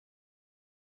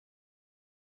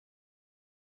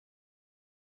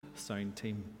sound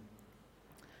team.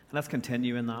 And let's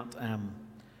continue in that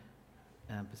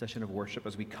position of worship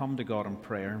as we come to God in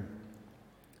prayer.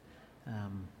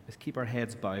 Let's keep our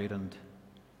heads bowed and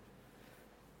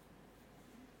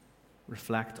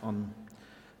reflect on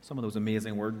some of those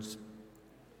amazing words.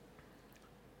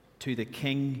 To the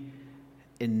King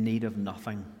in need of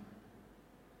nothing.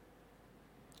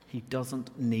 He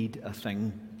doesn't need a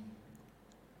thing.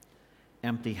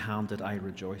 Empty-handed I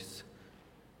rejoice,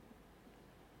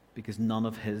 because none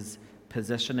of his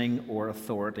positioning or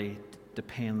authority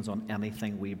depends on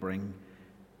anything we bring.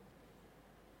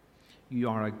 You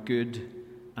are a good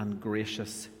and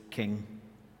gracious King,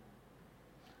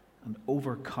 and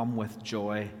overcome with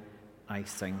joy I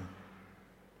sing.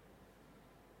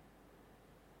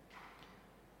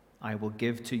 I will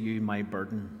give to you my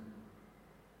burden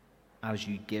as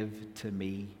you give to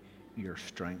me your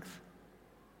strength.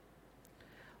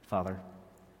 Father,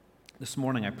 this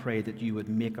morning I pray that you would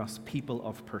make us people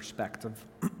of perspective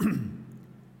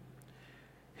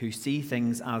who see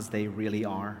things as they really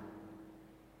are.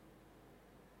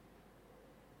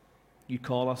 You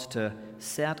call us to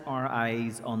set our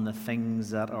eyes on the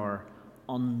things that are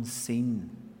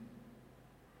unseen,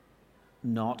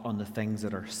 not on the things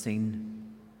that are seen.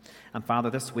 And Father,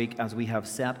 this week, as we have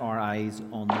set our eyes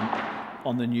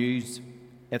on the news,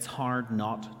 it's hard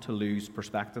not to lose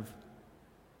perspective.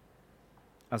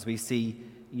 As we see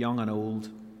young and old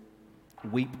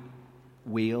weep,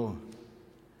 wail,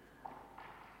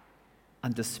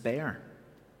 and despair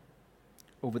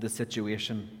over the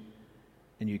situation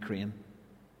in Ukraine.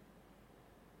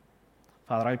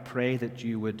 Father, I pray that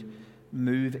you would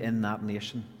move in that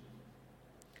nation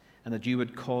and that you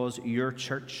would cause your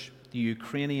church, the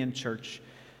Ukrainian church,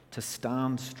 to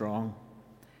stand strong.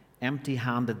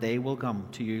 Empty-handed they will come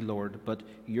to you, Lord, but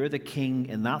you're the King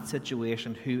in that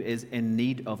situation who is in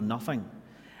need of nothing.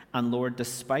 And Lord,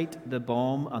 despite the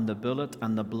bomb and the bullet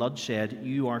and the bloodshed,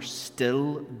 you are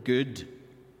still good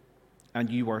and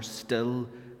you are still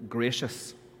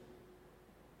gracious.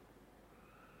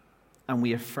 And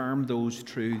we affirm those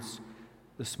truths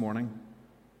this morning.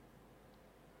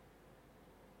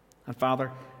 And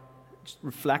Father, just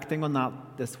reflecting on that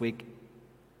this week,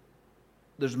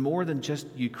 there's more than just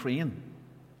Ukraine.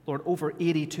 Lord, over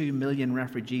 82 million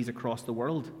refugees across the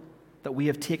world that we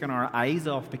have taken our eyes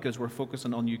off because we're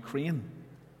focusing on Ukraine.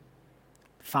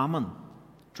 Famine,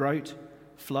 drought,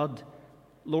 flood.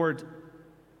 Lord,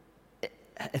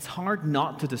 it's hard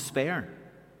not to despair.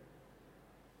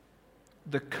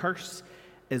 The curse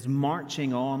is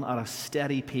marching on at a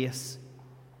steady pace.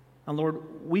 And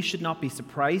Lord, we should not be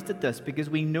surprised at this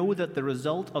because we know that the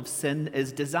result of sin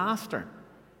is disaster.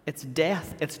 It's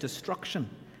death, it's destruction,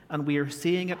 and we are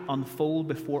seeing it unfold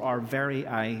before our very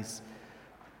eyes.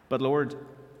 But Lord,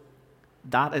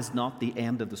 that is not the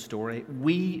end of the story.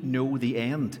 We know the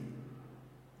end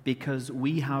because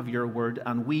we have your word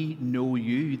and we know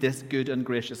you, this good and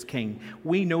gracious King.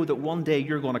 We know that one day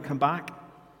you're going to come back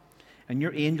and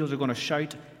your angels are going to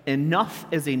shout, "Enough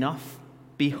is enough.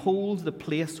 Behold, the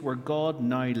place where God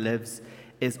now lives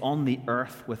is on the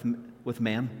earth with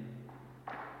men."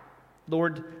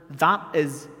 Lord, that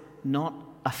is not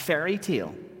a fairy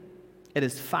tale. It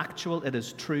is factual, it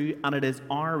is true, and it is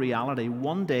our reality.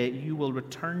 One day you will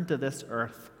return to this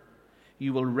earth.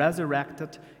 You will resurrect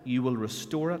it. You will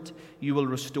restore it. You will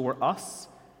restore us,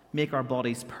 make our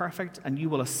bodies perfect, and you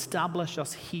will establish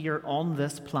us here on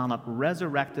this planet,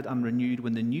 resurrected and renewed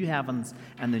when the new heavens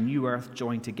and the new earth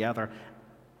join together,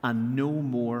 and no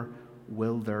more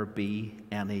will there be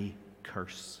any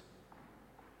curse.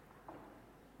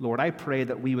 Lord, I pray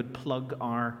that we would plug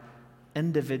our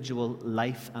individual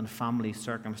life and family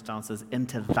circumstances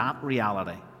into that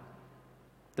reality,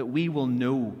 that we will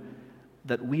know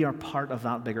that we are part of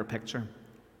that bigger picture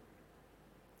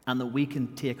and that we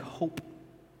can take hope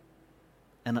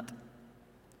in it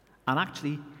and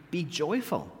actually be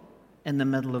joyful in the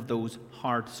middle of those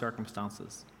hard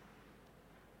circumstances.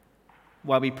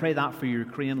 While we pray that for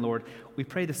Ukraine, Lord, we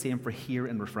pray the same for here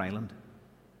in Riff Island.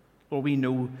 Lord, we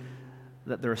know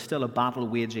that there is still a battle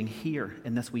waging here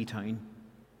in this wee town.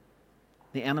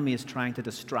 The enemy is trying to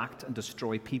distract and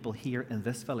destroy people here in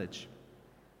this village,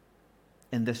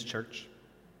 in this church.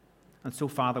 And so,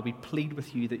 Father, we plead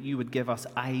with you that you would give us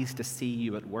eyes to see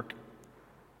you at work.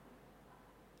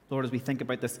 Lord, as we think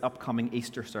about this upcoming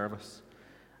Easter service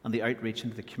and the outreach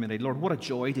into the community, Lord, what a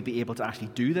joy to be able to actually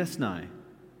do this now.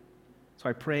 So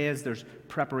I pray as there's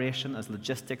preparation, as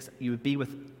logistics, you would be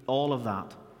with all of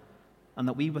that, and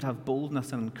that we would have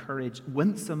boldness and courage,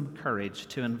 winsome courage,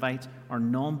 to invite our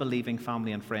non-believing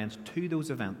family and friends to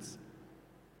those events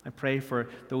I pray for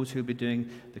those who will be doing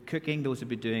the cooking, those who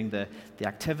will be doing the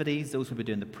activities, those who will be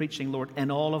doing the preaching, Lord. In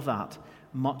all of that,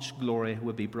 much glory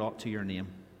will be brought to your name.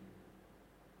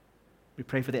 We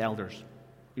pray for the elders.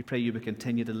 We pray you would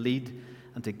continue to lead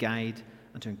and to guide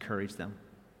and to encourage them.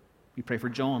 We pray for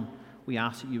John. We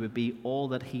ask that you would be all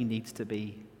that he needs to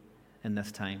be in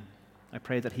this time. I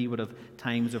pray that he would have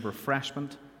times of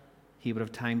refreshment, he would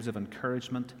have times of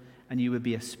encouragement, and you would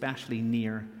be especially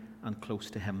near and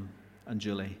close to him and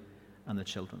Julie and the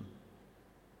children.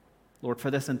 Lord,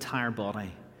 for this entire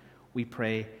body, we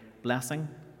pray blessing,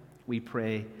 we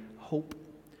pray hope,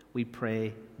 we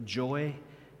pray joy,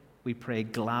 we pray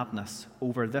gladness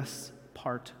over this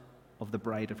part of the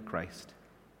bride of Christ,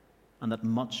 and that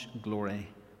much glory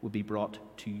would be brought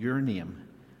to your name,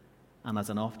 and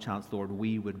as an off chance, Lord,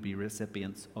 we would be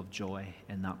recipients of joy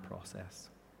in that process.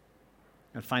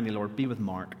 And finally, Lord, be with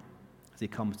Mark as he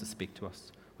comes to speak to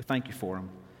us. We thank you for him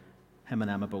and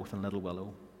Emma both in Little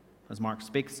Willow. As Mark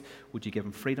speaks, would you give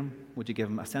him freedom? Would you give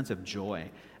him a sense of joy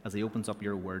as he opens up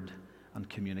your word and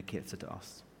communicates it to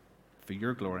us? For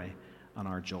your glory and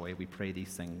our joy, we pray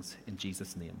these things in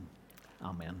Jesus' name.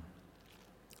 Amen.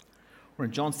 We're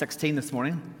in John 16 this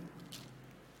morning.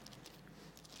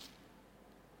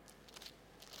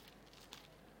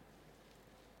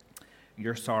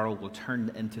 Your sorrow will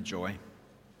turn into joy.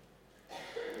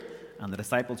 And the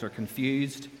disciples are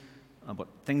confused about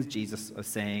things Jesus is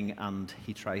saying, and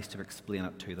he tries to explain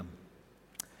it to them.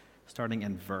 Starting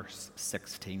in verse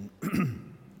 16,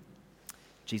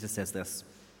 Jesus says this: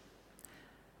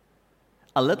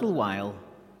 "A little while,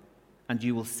 and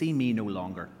you will see me no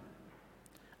longer.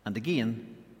 And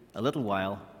again, a little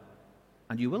while,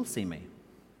 and you will see me."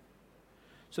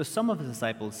 So some of the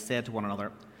disciples said to one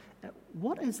another,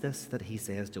 "What is this that he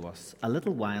says to us? A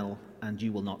little while, and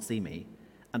you will not see me.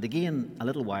 And again, a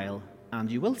little while, and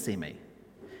you will see me.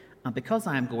 And because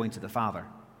I am going to the Father."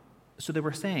 So they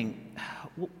were saying,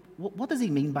 what does he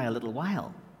mean by a little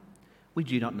while? We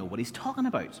do not know what he's talking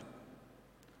about.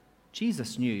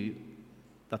 Jesus knew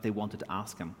that they wanted to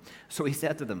ask him. So he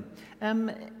said to them,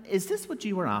 "Is this what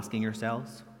you were asking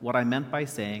yourselves? What I meant by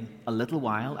saying, a little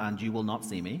while, and you will not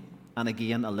see me, and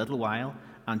again, a little while,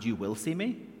 and you will see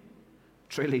me?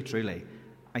 Truly, truly,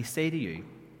 I say to you,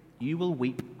 you will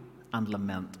weep and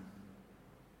lament,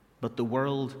 but the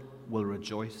world will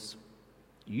rejoice.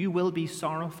 You will be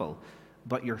sorrowful,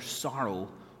 but your sorrow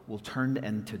will turn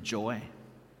into joy.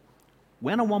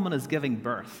 When a woman is giving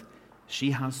birth,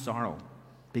 she has sorrow,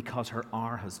 because her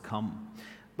hour has come.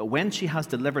 But when she has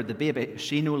delivered the baby,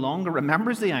 she no longer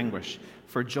remembers the anguish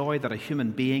for joy that a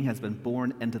human being has been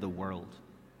born into the world.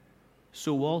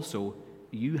 So also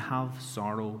you have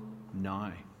sorrow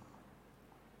now.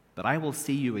 But I will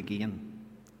see you again,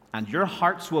 and your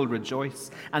hearts will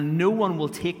rejoice, and no one will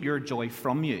take your joy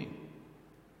from you.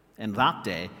 In that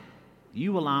day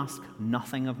you will ask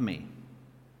nothing of me.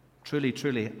 Truly,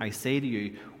 truly, I say to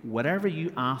you, whatever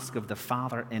you ask of the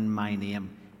Father in my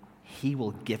name, he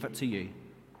will give it to you.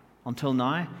 Until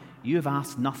now, you have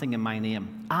asked nothing in my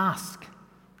name. Ask,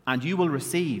 and you will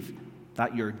receive,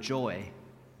 that your joy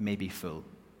may be full."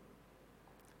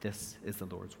 This is the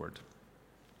Lord's word.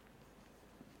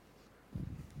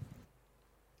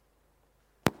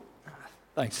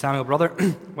 Thanks, Samuel, brother.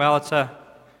 Well, it's a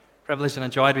privilege and a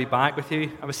joy to be back with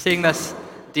you. I was seeing this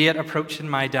date approach in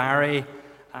my diary.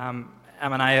 Em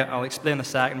and I'll explain in a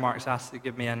second. Mark's asked to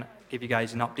give you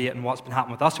guys an update on what's been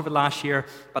happening with us over the last year.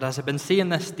 But as I've been seeing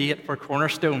this date for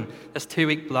Cornerstone, this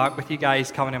 2-week block with you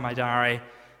guys coming in my diary,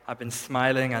 I've been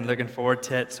smiling and looking forward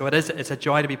to it. So it's a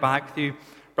joy to be back with you,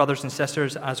 brothers and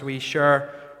sisters, as we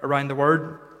share around the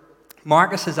Word.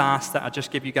 Marcus has asked that I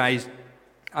just give you guys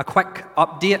a quick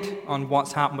update on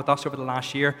what's happened with us over the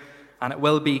last year. And it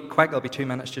will be quick. It'll be 2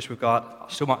 minutes, just we've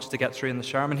got so much to get through in the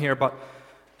sermon here.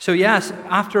 So yes,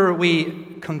 after we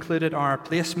concluded our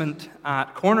placement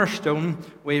at Cornerstone,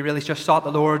 we really just sought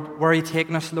the Lord. Where are you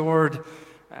taking us, Lord?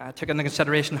 Took into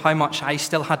consideration how much I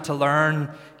still had to learn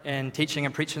in teaching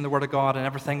and preaching the Word of God and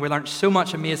everything. We learned so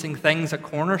much amazing things at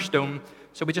Cornerstone.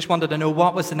 So we just wanted to know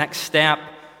what was the next step.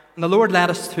 And the Lord led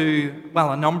us to,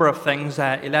 a number of things.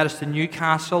 He led us to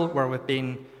Newcastle, where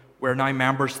we're now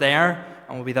members there,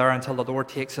 and we'll be there until the Lord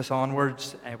takes us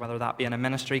onwards, whether that be in a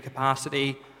ministry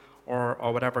capacity or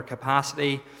whatever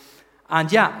capacity.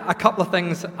 And a couple of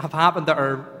things have happened that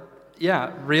are,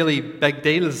 really big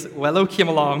deals. Willow came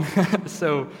along,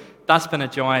 so that's been a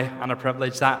joy and a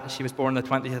privilege. That she was born the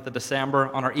 20th of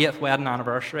December on her 8th wedding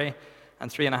anniversary,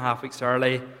 and 3.5 weeks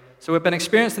early. So we've been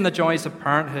experiencing the joys of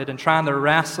parenthood and trying to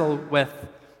wrestle with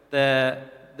the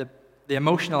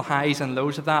emotional highs and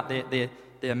lows of that,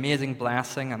 the amazing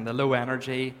blessing and the low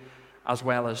energy. as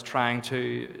well as trying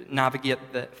to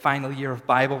navigate the final year of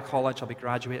Bible college. I'll be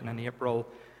graduating in April.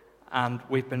 And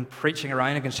we've been preaching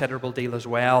around a considerable deal as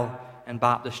well in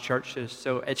Baptist churches.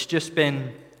 So it's just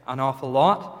been an awful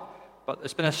lot. But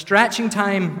it's been a stretching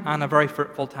time and a very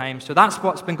fruitful time. So that's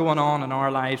what's been going on in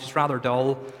our lives. It's rather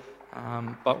dull,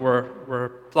 but we're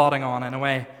plodding on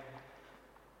anyway.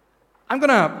 I'm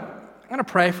gonna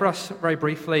pray for us very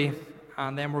briefly,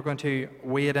 and then we're going to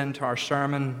wade into our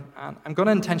sermon. And I'm going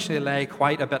to intentionally lay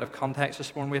quite a bit of context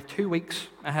this morning. We have 2 weeks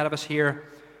ahead of us here,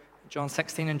 John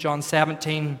 16 and John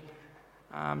 17.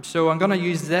 So I'm going to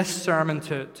use this sermon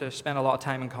to spend a lot of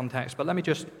time in context. But let me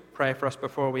just pray for us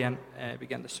before we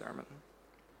begin the sermon.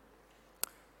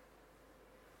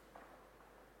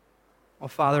 Oh,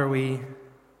 Father, we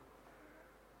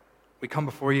come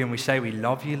before you and we say we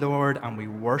love you, Lord, and we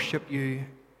worship you.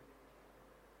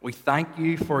 We thank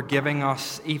you for giving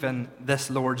us even this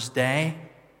Lord's Day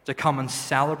to come and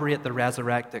celebrate the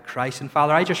resurrected Christ. And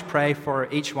Father, I just pray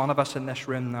for each one of us in this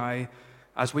room now,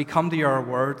 as we come to your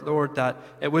word, Lord, that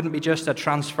it wouldn't be just a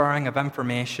transferring of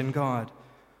information, God.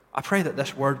 I pray that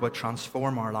this word would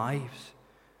transform our lives.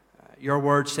 Your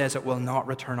word says it will not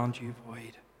return unto you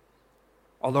void.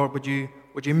 Oh, Lord, would you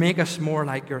make us more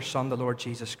like your Son, the Lord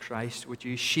Jesus Christ? Would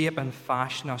you shape and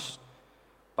fashion us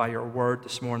by your word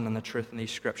this morning and the truth in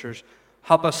these scriptures?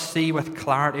 Help us see with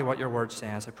clarity what your word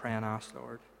says, I pray and ask,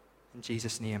 Lord. In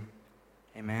Jesus' name,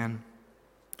 amen.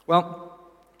 Well,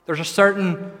 there's a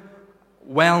certain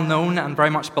well-known and very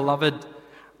much beloved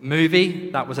movie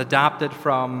that was adapted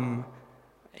from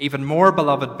even more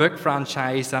beloved book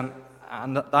franchise, and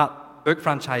that book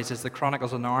franchise is The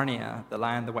Chronicles of Narnia, The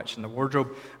Lion, the Witch, and the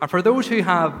Wardrobe. And for those who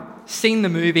have seen the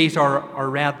movies or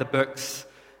read the books,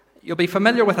 you'll be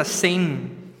familiar with a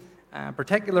scene,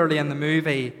 particularly in the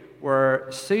movie, where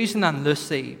Susan and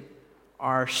Lucy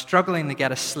are struggling to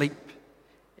get asleep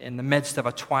in the midst of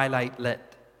a twilight-lit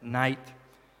night.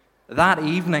 That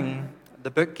evening,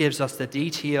 the book gives us the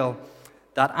detail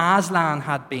that Aslan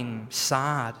had been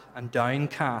sad and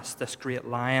downcast, this great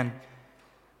lion.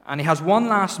 And he has one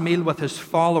last meal with his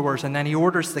followers, and then he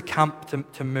orders the camp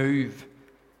to move.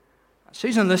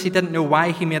 Susan and Lucy didn't know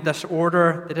why he made this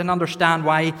order. They didn't understand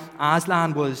why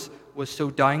Aslan was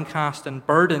so downcast and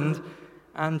burdened.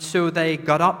 And so they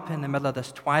got up in the middle of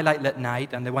this twilight-lit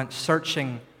night, and they went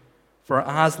searching for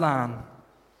Aslan.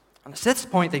 And at this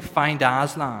point, they find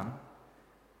Aslan.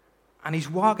 And he's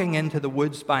walking into the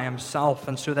woods by himself,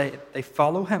 and so they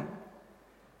follow him.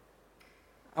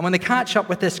 And when they catch up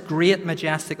with this great,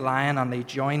 majestic lion and they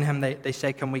join him, they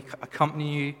say, "Can we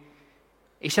accompany you?"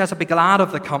 He says, "I'd be glad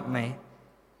of the company."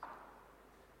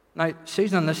 Now,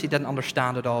 Susan and Lucy didn't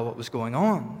understand at all what was going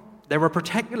on. They were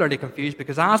particularly confused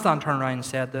because Aslan turned around and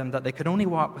said to them that they could only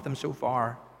walk with him so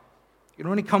far. You could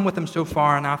only come with him so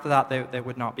far, and after that they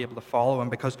would not be able to follow him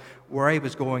because where he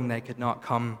was going, they could not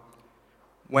come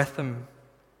with him.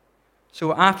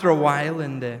 So after a while,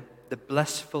 in the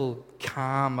blissful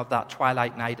calm of that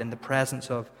twilight night, in the presence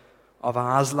of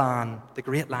Aslan, the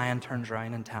great lion turns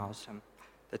around and tells him,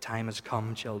 "The time has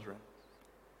come, children.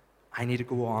 I need to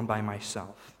go on by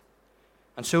myself."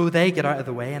 And so they get out of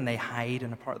the way and they hide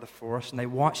in a part of the forest and they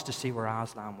watch to see where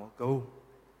Aslan will go.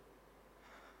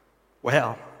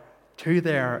 Well, to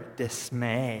their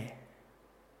dismay,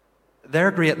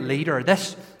 their great leader,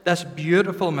 this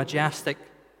beautiful, majestic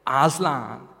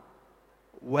Aslan,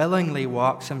 willingly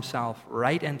walks himself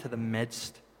right into the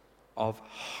midst of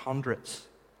hundreds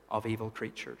of evil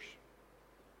creatures.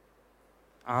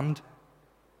 And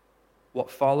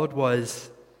what followed was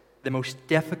the most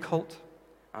difficult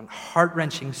and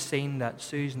heart-wrenching scene that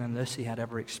Susan and Lucy had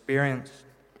ever experienced.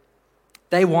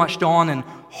 They watched on in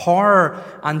horror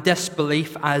and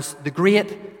disbelief as the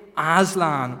great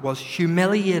Aslan was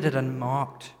humiliated and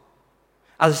mocked,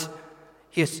 as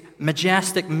his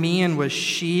majestic mane was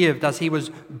shaved, as he was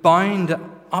bound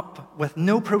up with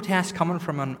no protest coming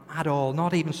from him at all,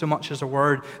 not even so much as a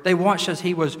word. They watched as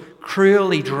he was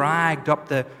cruelly dragged up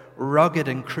the rugged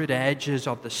and crude edges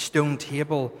of the stone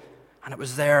table, and it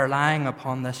was there lying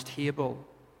upon this table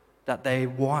that they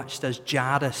watched as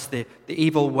Jadis, the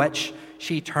evil witch,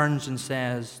 she turns and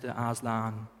says to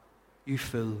Aslan, "You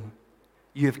fool,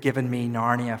 you have given me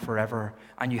Narnia forever,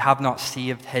 and you have not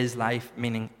saved his life,"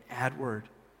 meaning Edward.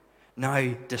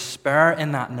 "Now despair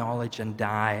in that knowledge and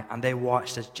die." And they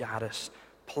watched as Jadis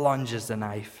plunges the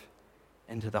knife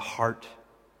into the heart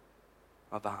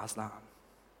of Aslan.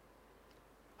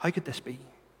 How could this be?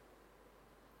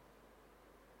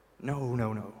 No,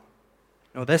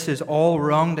 this is all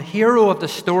wrong. The hero of the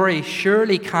story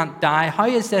surely can't die. How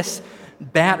is this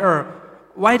better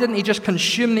Why didn't he just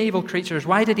consume the evil creatures?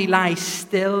 Why did he lie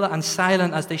still and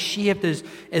silent as they shaved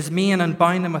his mane and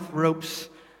bound him with ropes?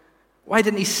 Why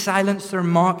didn't he silence their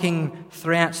mocking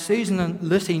threats? Susan and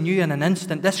Lucy knew in an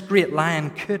instant this great lion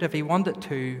could if he wanted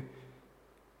to.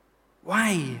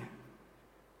 Why?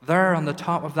 There on the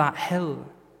top of that hill,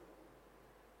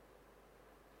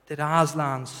 did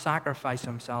Aslan sacrifice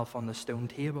himself on the stone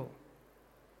table?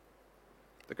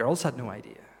 The girls had no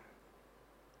idea.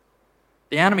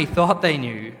 The enemy thought they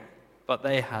knew, but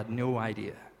they had no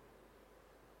idea.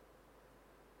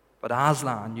 But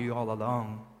Aslan knew all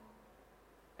along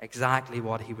exactly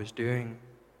what he was doing.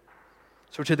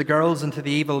 So to the girls and to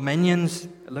the evil minions,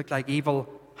 it looked like evil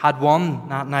had won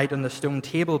that night on the stone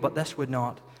table, but this would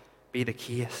not be the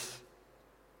case.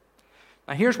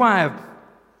 Now here's why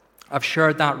I've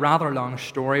shared that rather long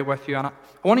story with you, and I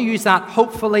want to use that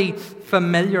hopefully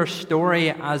familiar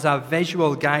story as a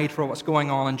visual guide for what's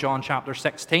going on in John chapter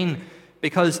 16,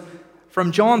 because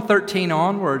from John 13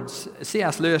 onwards,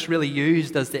 C.S. Lewis really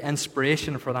used as the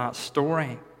inspiration for that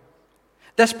story.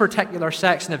 This particular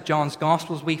section of John's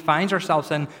Gospels we find ourselves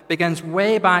in begins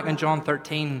way back in John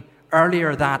 13,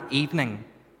 earlier that evening,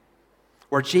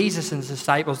 where Jesus and his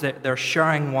disciples, they're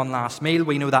sharing one last meal.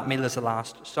 We know that meal is the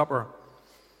Last Supper.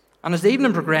 And as the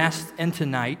evening progressed into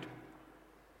night,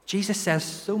 Jesus says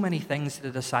so many things to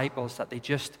the disciples that they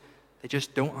just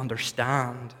don't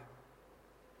understand.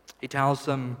 He tells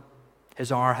them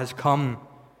his hour has come.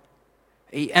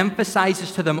 He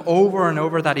emphasizes to them over and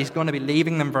over that he's going to be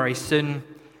leaving them very soon,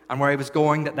 and where he was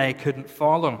going that they couldn't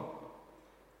follow.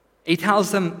 He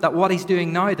tells them that what he's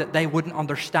doing now that they wouldn't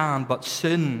understand, but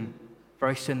soon,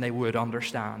 very soon they would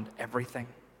understand everything.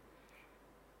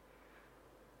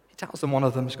 He tells them one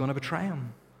of them is going to betray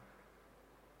him.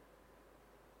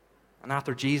 And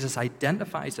after Jesus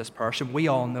identifies this person, we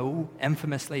all know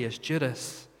infamously as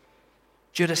Judas,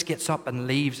 Judas gets up and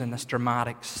leaves in this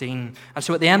dramatic scene. And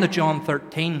so at the end of John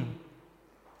 13,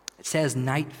 it says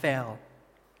night fell.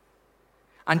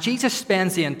 And Jesus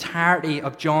spends the entirety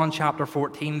of John chapter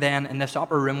 14 then in this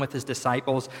upper room with his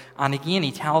disciples. And again,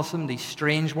 he tells them these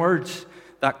strange words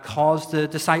that caused the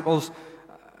disciples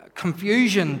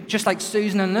confusion, just like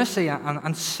Susan and Lucy,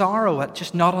 and sorrow at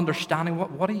just not understanding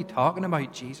what are you talking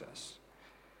about, Jesus?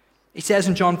 He says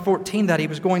in John 14 that he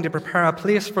was going to prepare a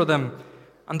place for them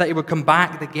and that he would come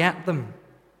back to get them.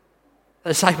 The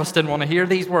disciples didn't want to hear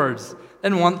these words. They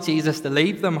didn't want Jesus to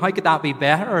leave them. How could that be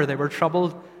better? They were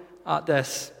troubled at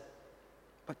this.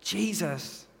 But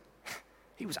Jesus,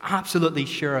 he was absolutely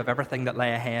sure of everything that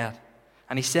lay ahead.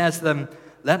 And he says to them,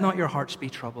 let not your hearts be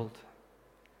troubled.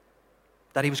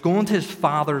 That he was going to his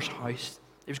Father's house.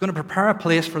 He was going to prepare a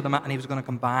place for them, and he was going to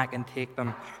come back and take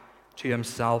them to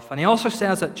himself. And he also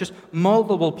says at just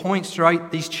multiple points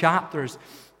throughout these chapters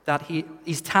that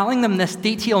he's telling them this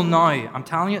detail now. I'm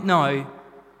telling it now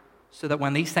so that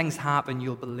when these things happen,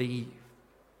 you'll believe.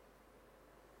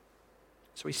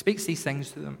 So he speaks these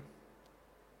things to them.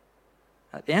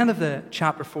 At the end of the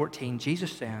chapter 14,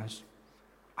 Jesus says,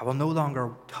 I will no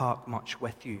longer talk much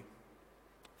with you.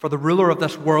 For the ruler of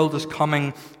this world is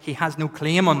coming. He has no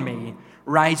claim on me.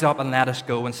 Rise up and let us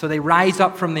go. And so they rise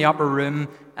up from the upper room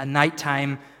at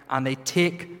nighttime, and they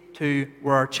take to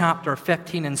where chapter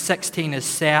 15 and 16 is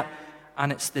set,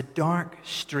 and it's the dark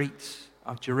streets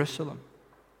of Jerusalem.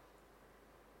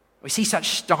 We see such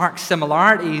stark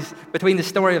similarities between the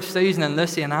story of Susan and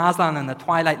Lucy and Aslan in the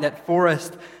twilight-lit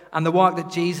forest and the walk that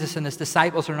Jesus and his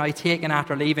disciples are now taking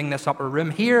after leaving this upper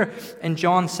room. Here in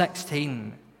John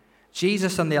 16,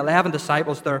 Jesus and the 11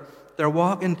 disciples, they're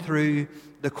walking through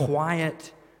the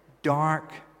quiet,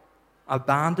 dark,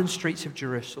 abandoned streets of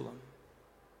Jerusalem.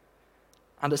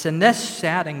 And it's in this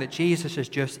setting that Jesus is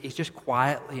just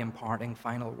quietly imparting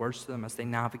final words to them as they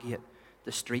navigate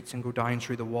the streets and go down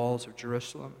through the walls of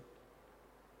Jerusalem.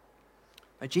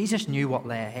 Now, Jesus knew what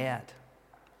lay ahead.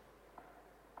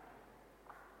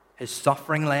 His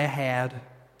suffering lay ahead.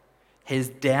 His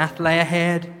death lay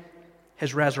ahead.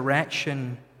 His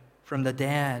resurrection from the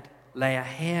dead lay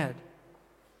ahead.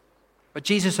 But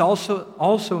Jesus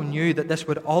also knew that this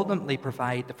would ultimately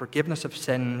provide the forgiveness of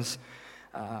sins,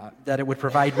 that it would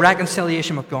provide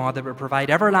reconciliation with God, that it would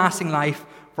provide everlasting life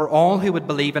for all who would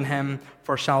believe in him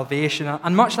for salvation.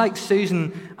 And much like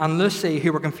Susan and Lucy,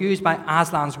 who were confused by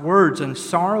Aslan's words and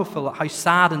sorrowful at how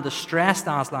sad and distressed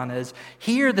Aslan is,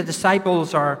 here the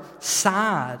disciples are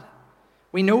sad.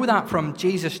 We know that from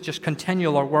Jesus' just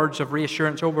continual words of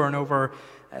reassurance over and over,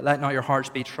 let not your hearts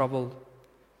be troubled.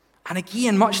 And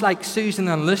again, much like Susan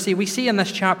and Lucy, we see in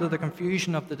this chapter the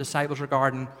confusion of the disciples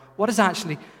regarding what is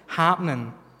actually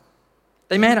happening.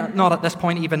 They may not at this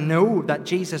point even know that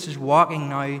Jesus is walking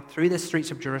now through the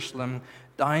streets of Jerusalem,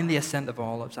 down the Ascent of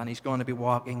Olives, and he's going to be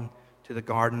walking to the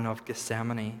Garden of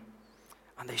Gethsemane.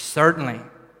 And they certainly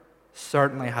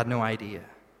had no idea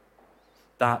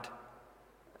that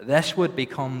this would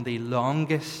become the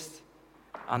longest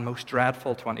and most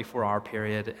dreadful 24-hour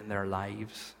period in their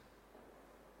lives.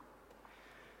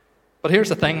 But here's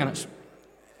the thing, and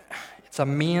it's a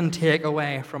main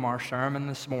takeaway from our sermon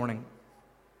this morning.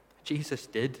 Jesus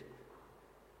did.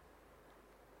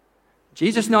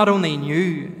 Jesus not only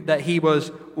knew that he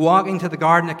was walking to the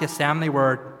Garden of Gethsemane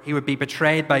where he would be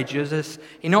betrayed by Judas,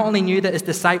 he not only knew that his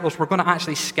disciples were going to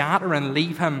actually scatter and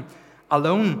leave him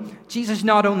alone. Jesus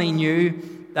not only knew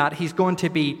that he's going to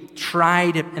be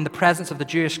tried in the presence of the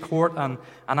Jewish court and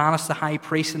Annas the high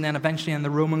priest, and then eventually in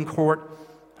the Roman court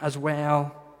as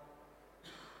well.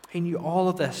 He knew all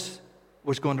of this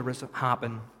was going to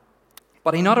happen.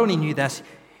 But he not only knew this,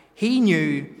 he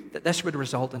knew that this would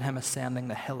result in him ascending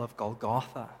the hill of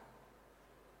Golgotha,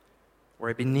 where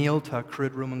he'd be nailed to a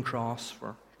crude Roman cross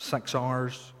for 6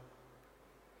 hours,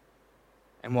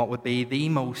 in what would be the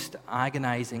most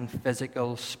agonizing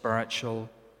physical, spiritual,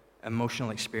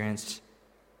 emotional experience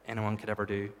anyone could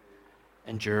ever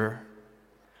endure.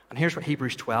 And here's what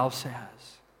Hebrews 12 says.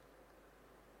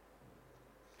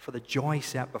 For the joy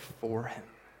set before him,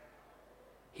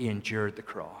 he endured the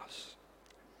cross.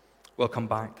 We'll come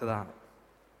back to that.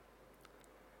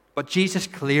 But Jesus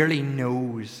clearly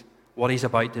knows what he's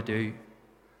about to do.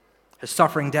 His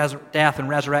suffering, death, and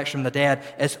resurrection from the dead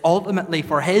is ultimately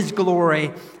for his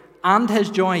glory and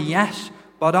his joy, yes,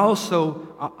 but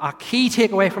also a key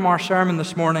takeaway from our sermon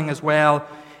this morning as well.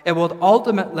 It will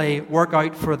ultimately work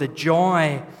out for the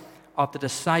joy of the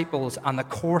disciples and the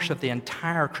course of the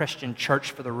entire Christian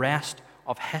church for the rest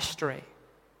of history.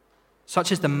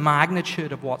 Such is the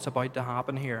magnitude of what's about to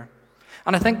happen here.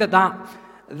 And I think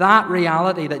that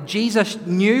reality, that Jesus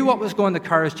knew what was going to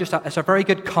occur, is it's a very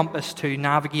good compass to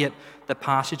navigate the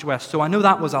passage with. So I know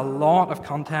that was a lot of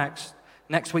context.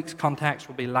 Next week's context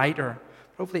will be lighter.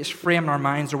 Hopefully it's framing our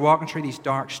minds. They're walking through these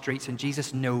dark streets, and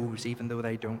Jesus knows, even though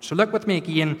they don't. So look with me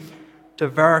again to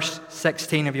verse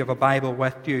 16, if you have a Bible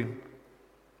with you.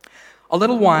 A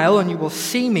little while, and you will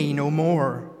see me no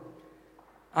more.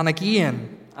 And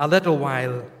again, a little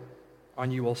while,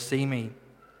 and you will see me.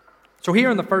 So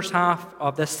here in the first half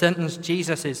of this sentence,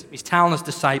 Jesus he's telling his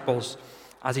disciples,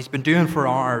 as he's been doing for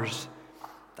hours,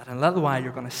 that in a little while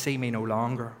you're going to see me no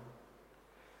longer.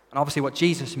 And obviously what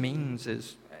Jesus means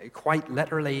is, quite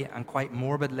literally and quite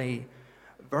morbidly,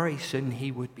 very soon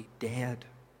he would be dead.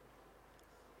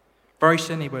 Very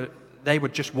soon they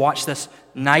would just watch this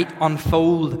night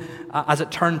unfold as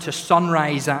it turned to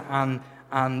sunrise and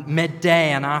midday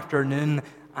and afternoon,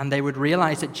 and they would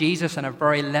realize that Jesus, in a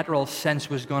very literal sense,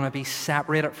 was going to be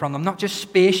separated from them. Not just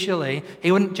spatially. He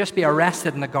wouldn't just be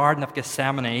arrested in the Garden of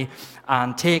Gethsemane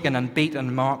and taken and beaten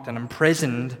and mocked and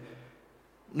imprisoned.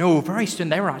 No, very soon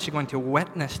they were actually going to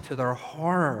witness to their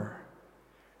horror,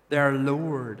 their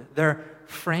Lord, their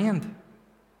friend,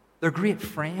 their great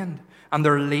friend, and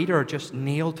their leader just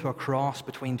nailed to a cross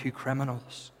between two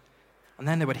criminals. And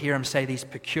then they would hear him say these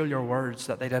peculiar words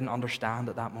that they didn't understand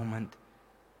at that moment.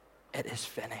 It is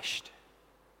finished.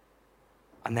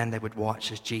 And then they would watch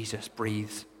as Jesus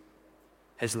breathes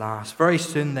his last. Very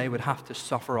soon they would have to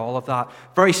suffer all of that.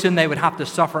 Very soon they would have to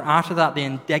suffer after that the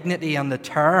indignity and the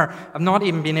terror of not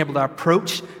even being able to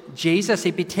approach Jesus.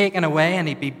 He'd be taken away and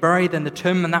he'd be buried in the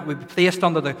tomb, and that would be placed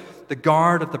under the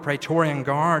guard of the Praetorian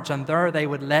guards, and there they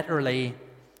would literally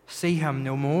see him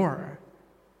no more.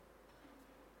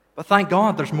 But thank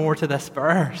God there's more to this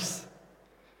verse.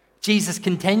 Jesus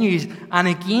continues, and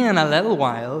again a little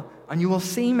while, and you will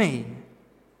see me.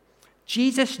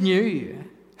 Jesus knew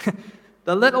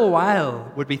the little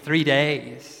while would be 3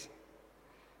 days,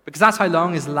 because that's how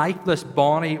long his lifeless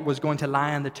body was going to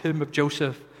lie in the tomb of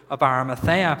Joseph of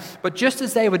Arimathea. But just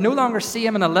as they would no longer see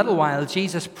him in a little while,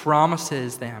 Jesus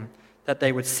promises them that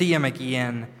they would see him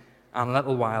again in a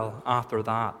little while after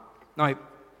that. Now,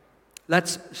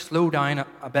 let's slow down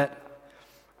a bit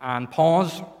and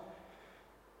pause.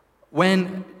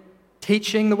 When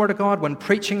teaching the Word of God, when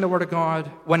preaching the Word of God,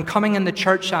 when coming in the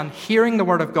church and hearing the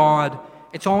Word of God,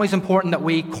 it's always important that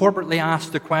we corporately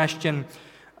ask the question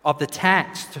of the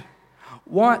text.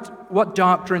 What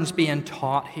doctrine's being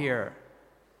taught here?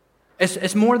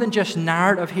 It's more than just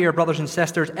narrative here, brothers and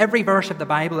sisters. Every verse of the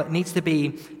Bible, it needs to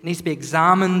be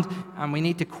examined, and we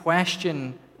need to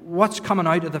question what's coming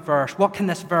out of the verse. What can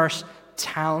this verse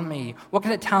tell me? What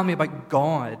can it tell me about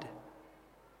God?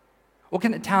 What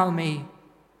can it tell me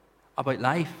about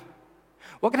life?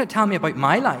 What can it tell me about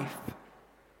my life?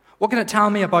 What can it tell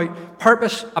me about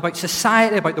purpose, about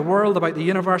society, about the world, about the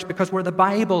universe? Because where the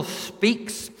Bible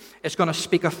speaks, it's going to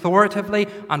speak authoritatively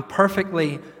and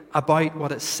perfectly about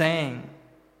what it's saying.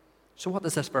 So what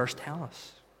does this verse tell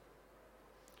us?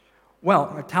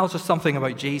 Well, it tells us something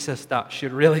about Jesus that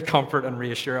should really comfort and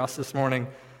reassure us this morning.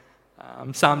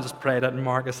 Sam just prayed it and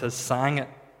Marcus has sang it.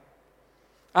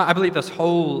 I believe this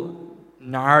whole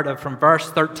narrative from verse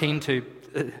 13 to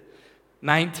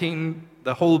 19,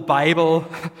 the whole Bible,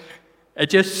 it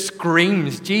just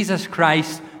screams Jesus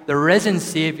Christ, the risen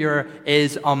Savior,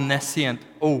 is omniscient.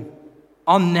 Oh,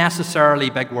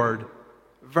 unnecessarily big word.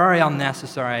 Very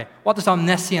unnecessary. What does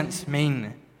omniscience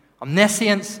mean?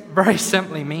 Omniscience very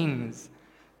simply means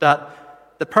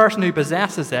that the person who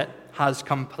possesses it has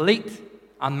complete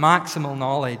and maximal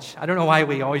knowledge. I don't know why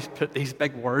we always put these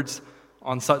big words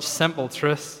on such simple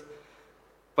truths,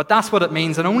 but that's what it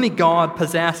means, and only God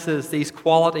possesses these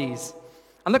qualities.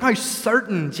 And look how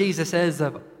certain Jesus is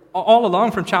of all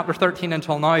along from chapter 13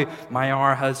 until now. My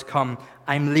hour has come.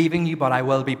 I'm leaving you, but I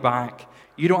will be back.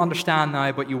 You don't understand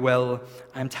now, but you will.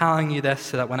 I'm telling you this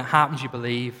so that when it happens, you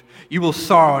believe. You will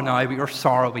sorrow now, but your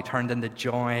sorrow will be turned into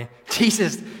joy.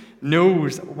 Jesus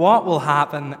knows what will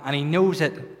happen, and he knows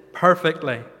it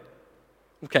perfectly.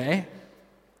 Okay?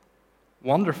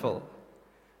 Wonderful.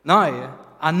 Now,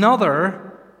 another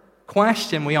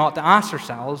question we ought to ask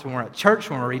ourselves when we're at church,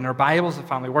 when we're reading our Bibles, and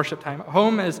family worship time at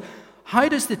home is, how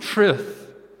does the truth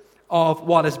of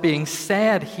what is being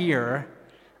said here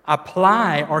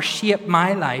apply or shape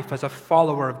my life as a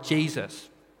follower of Jesus?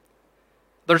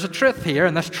 There's a truth here,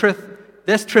 and this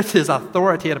truth is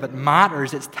authoritative. It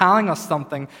matters. It's telling us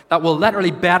something that will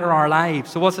literally better our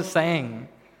lives. So what's it saying?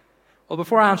 Well,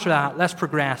 before I answer that, let's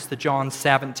progress to John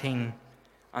 17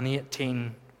 and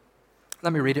 18.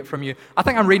 Let me read it from you. I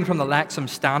think I'm reading from the Lexham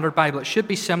Standard Bible. It should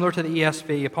be similar to the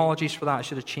ESV. Apologies for that. I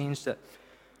should have changed it.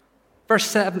 Verse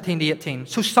 17 to 18.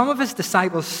 So some of his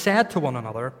disciples said to one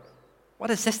another,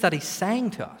 what is this that he's saying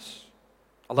to us?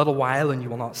 A little while and you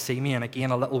will not see me, and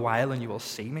again a little while and you will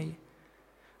see me.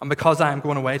 And because I am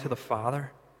going away to the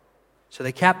Father. So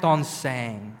they kept on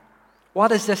saying,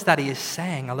 what is this that he is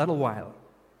saying, a little while?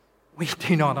 We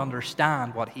do not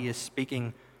understand what he is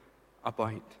speaking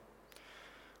about.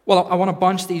 Well, I want to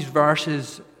bunch these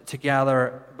verses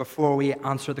together before we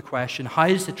answer the question, how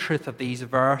does the truth of these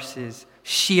verses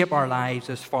shape our lives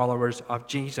as followers of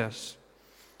Jesus?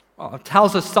 Well, it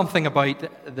tells us something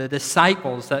about the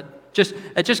disciples that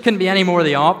it just couldn't be any more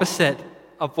the opposite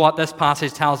of what this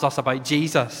passage tells us about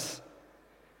Jesus.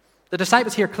 The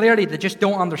disciples here, clearly, they just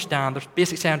don't understand. They're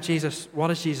basically saying, Jesus,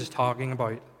 what is Jesus talking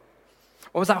about?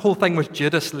 What was that whole thing with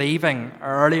Judas leaving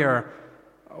earlier?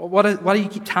 What do you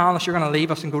keep telling us you're going to leave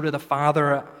us and go to the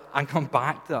Father and come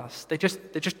back to us? They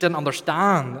just didn't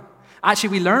understand. Actually,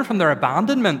 we learn from their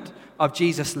abandonment of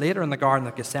Jesus later in the Garden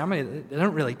of Gethsemane, they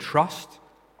didn't really trust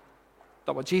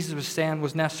that what Jesus was saying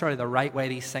was necessarily the right way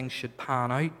these things should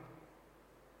pan out.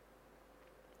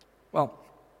 Well,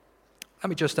 let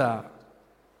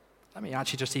me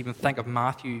actually just even think of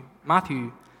Matthew.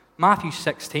 Matthew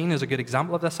 16 is a good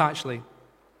example of this, actually.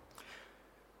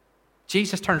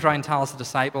 Jesus turns around and tells the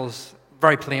disciples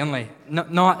very plainly,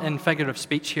 not in figurative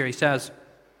speech here. He says,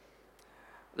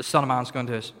 the Son of Man is going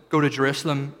to go to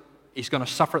Jerusalem. He's going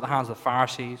to suffer at the hands of the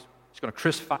Pharisees. He's going to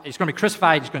be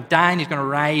crucified. He's going to die, and he's going to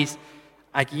rise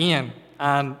again.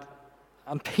 And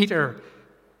Peter,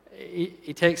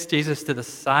 he takes Jesus to the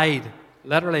side.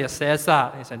 Literally, it says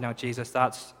that. He said, no, Jesus,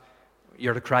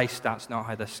 you're the Christ. That's not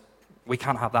how we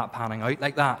can't have that panning out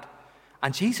like that.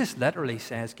 And Jesus literally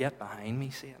says, get behind me,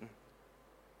 Satan.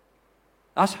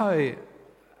 That's how,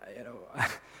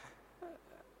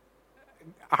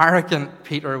 arrogant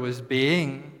Peter was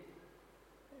being,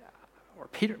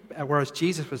 whereas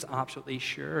Jesus was absolutely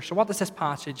sure. So what does this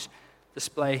passage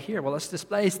display here? Well, it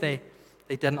displays they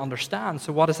didn't understand.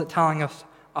 So what is it telling us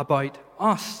about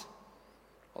us?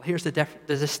 Well, here's the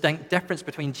distinct difference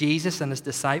between Jesus and his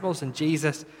disciples and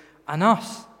Jesus and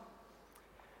us.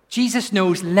 Jesus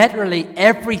knows literally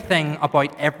everything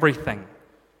about everything.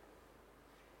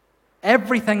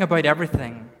 Everything about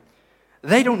everything.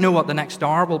 They don't know what the next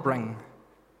hour will bring.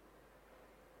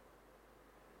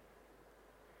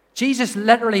 Jesus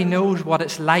literally knows what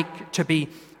it's like to be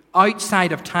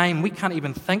outside of time. We can't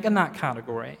even think in that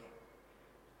category.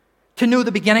 To know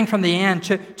the beginning from the end,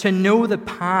 to know the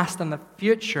past and the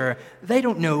future. They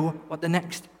don't know what the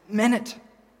next minute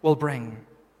will bring.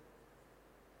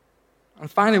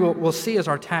 And finally, we'll see as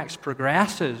our text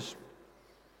progresses,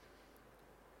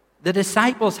 the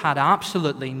disciples had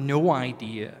absolutely no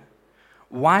idea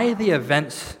why the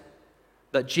events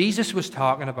that Jesus was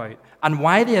talking about and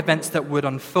why the events that would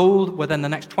unfold within the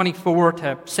next 24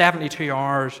 to 72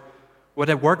 hours would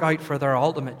work out for their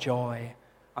ultimate joy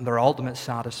and their ultimate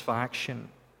satisfaction.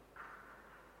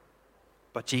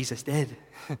 But Jesus did.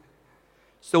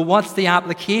 So what's the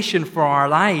application for our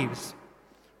lives?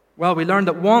 Well, we learned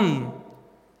that one,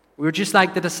 we're just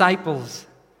like the disciples.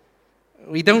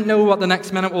 We don't know what the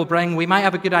next minute will bring. We might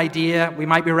have a good idea. We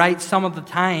might be right some of the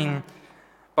time.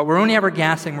 But we're only ever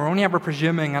guessing. We're only ever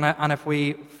presuming. And if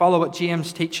we follow what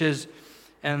James teaches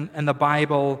in the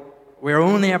Bible, we're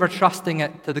only ever trusting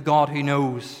it to the God who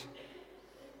knows.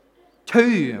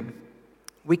 Two,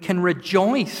 we can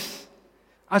rejoice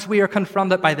as we are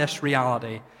confronted by this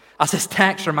reality. As this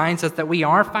text reminds us that we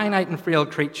are finite and frail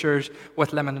creatures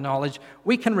with limited knowledge,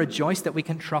 we can rejoice that we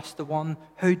can trust the one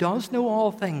who does know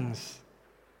all things,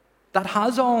 that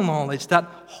has all knowledge, that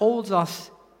holds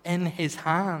us in his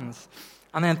hands.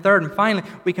 And then third and finally,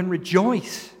 we can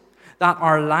rejoice that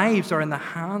our lives are in the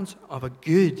hands of a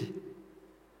good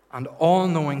and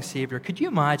all-knowing Savior. Could you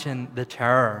imagine the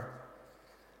terror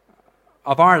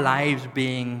of our lives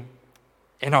being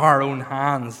in our own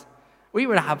hands? We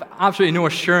would have absolutely no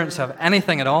assurance of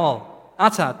anything at all.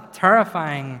 That's a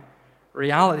terrifying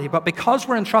reality. But because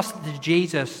we're entrusted to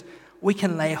Jesus, we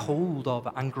can lay hold of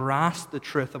and grasp the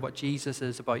truth of what Jesus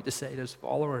is about to say to his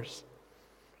followers,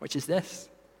 which is this: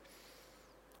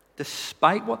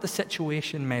 despite what the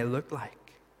situation may look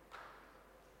like,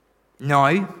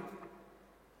 now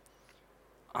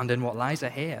and in what lies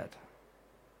ahead,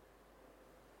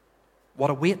 what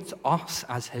awaits us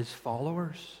as his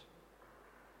followers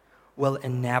will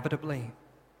inevitably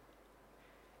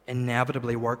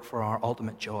work for our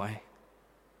ultimate joy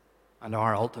and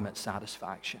our ultimate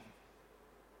satisfaction.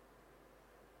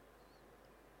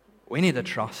 We need to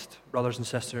trust, brothers and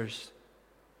sisters,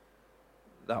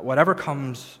 that whatever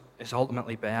comes is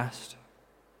ultimately best.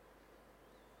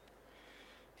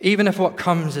 Even if what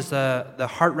comes is the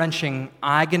heart-wrenching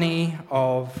agony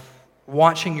of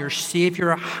watching your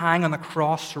Savior hang on the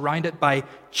cross surrounded by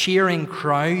cheering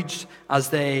crowds as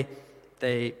they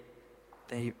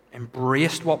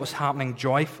embraced what was happening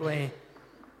joyfully.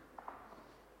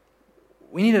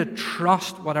 We need to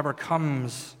trust whatever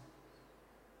comes,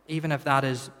 even if that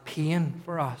is pain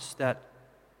for us, that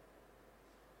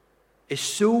is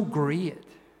so great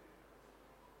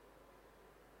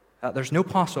that there's no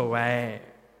possible way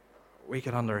we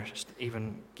could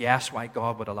even guess why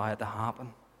God would allow it to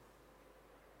happen.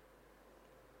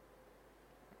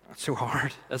 It's so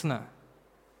hard, isn't it?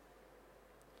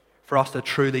 For us to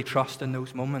truly trust in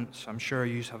those moments. I'm sure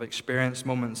you have experienced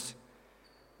moments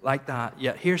like that.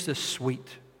 Yet here's this sweet,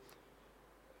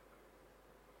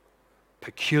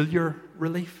 peculiar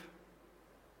relief.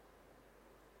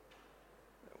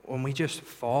 When we just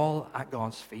fall at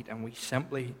God's feet and we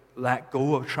simply let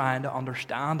go of trying to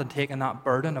understand and taking that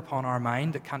burden upon our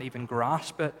mind that can't even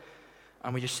grasp it,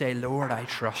 and we just say, Lord, I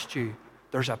trust you.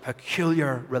 There's a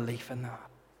peculiar relief in that.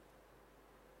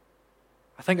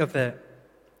 I think of the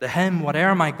hymn,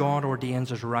 Whate'er My God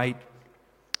Ordains Is Right.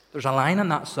 There's a line in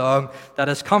that song that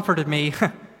has comforted me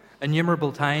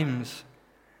innumerable times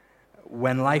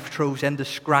when life throws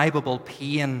indescribable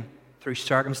pain through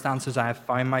circumstances I have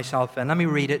found myself in. Let me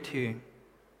read it to you.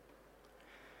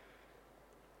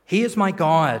 He is my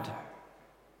God,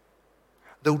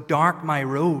 though dark my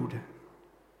road.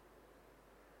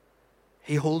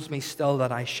 He holds me still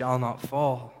that I shall not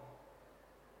fall.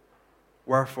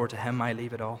 Wherefore to him I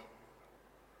leave it all.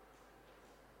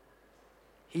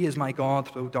 He is my God,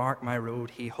 though dark my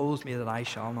road. He holds me that I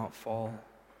shall not fall.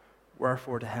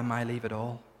 Wherefore to him I leave it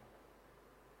all.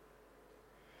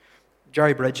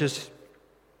 Jerry Bridges,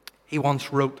 he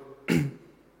once wrote,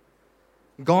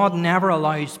 God never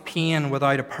allows pain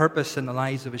without a purpose in the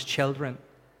lives of his children.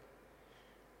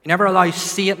 He never allows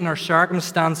Satan or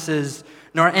circumstances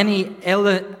nor any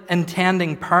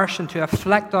ill-intending person to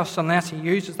afflict us unless he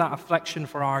uses that affliction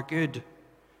for our good.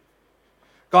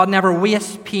 God never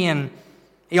wastes pain.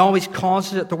 He always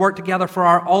causes it to work together for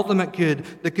our ultimate good,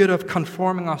 the good of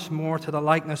conforming us more to the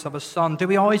likeness of his Son. Do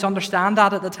we always understand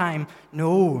that at the time?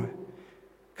 No.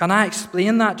 Can I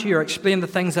explain that to you, or explain the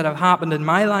things that have happened in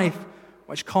my life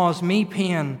which cause me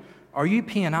pain? Are you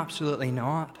pain? Absolutely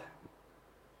not.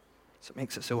 So it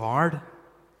makes it so hard.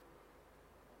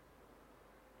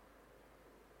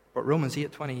 But Romans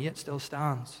 8:28 still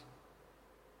stands.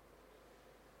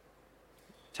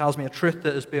 It tells me a truth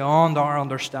that is beyond our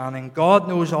understanding. God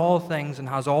knows all things and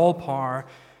has all power,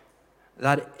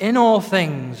 that in all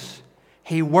things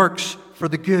he works for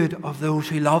the good of those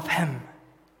who love him.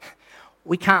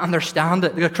 We can't understand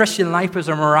it. The Christian life is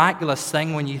a miraculous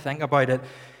thing when you think about it.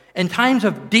 In times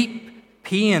of deep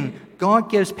pain,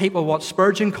 God gives people what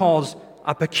Spurgeon calls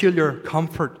a peculiar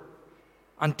comfort.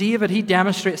 And David, he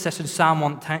demonstrates this in Psalm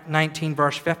 119,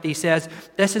 verse 50. He says,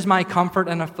 "This is my comfort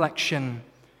in affliction.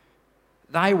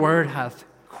 Thy word hath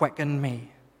quickened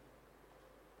me."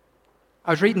 I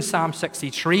was reading Psalm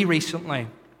 63 recently.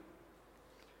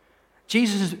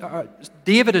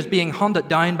 David is being hunted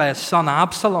down by his son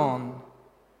Absalom,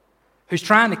 who's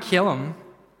trying to kill him.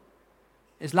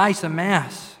 His life's a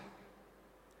mess.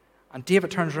 And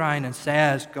David turns around and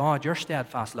says, "God, your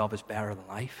steadfast love is better than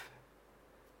life.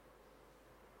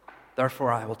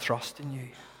 Therefore, I will trust in you."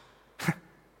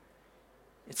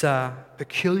 It's a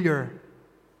peculiar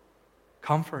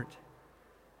comfort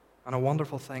and a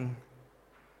wonderful thing.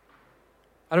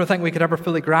 I don't think we could ever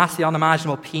fully grasp the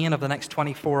unimaginable pain of the next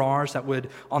 24 hours that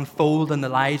would unfold in the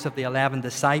lives of the 11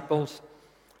 disciples.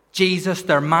 Jesus,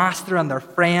 their master and their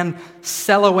friend,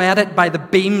 silhouetted by the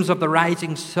beams of the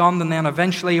rising sun and then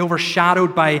eventually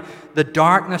overshadowed by the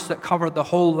darkness that covered the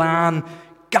whole land,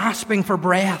 gasping for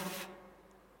breath.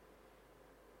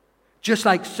 Just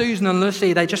like Susan and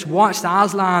Lucy, they just watched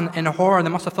Aslan in horror and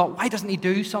they must have thought, why doesn't he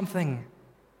do something?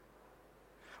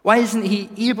 Why isn't he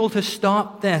able to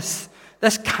stop this?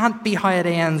 This can't be how it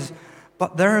ends.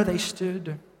 But there they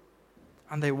stood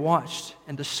and they watched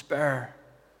in despair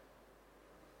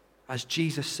as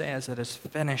Jesus says it is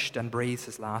finished and breathes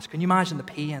his last. Can you imagine the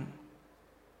pain?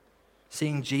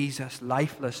 Seeing Jesus'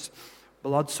 lifeless,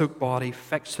 blood-soaked body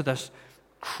fixed to this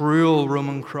cruel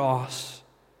Roman cross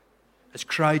as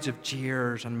crowds of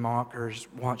jeers and mockers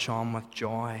watch on with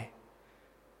joy.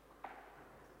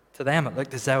 To them it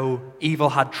looked as though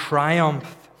evil had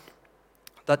triumphed,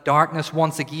 that darkness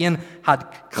once again had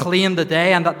claimed the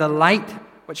day, and that the light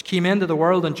which came into the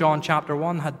world in John chapter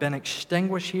 1 had been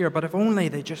extinguished here. But if only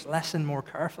they just listened more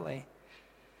carefully.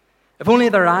 If only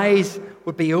their eyes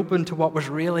would be open to what was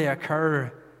really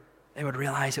occurring, they would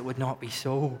realize it would not be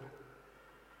so.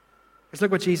 Because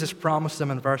look what Jesus promised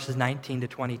them in verses 19 to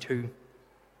 22.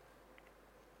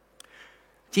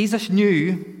 Jesus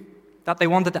knew that they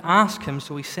wanted to ask him,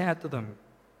 so he said to them,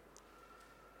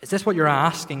 "Is this what you're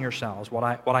asking yourselves? What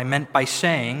I meant by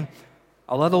saying,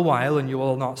 'A little while and you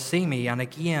will not see me,' and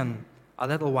again, 'A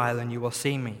little while and you will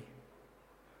see me'?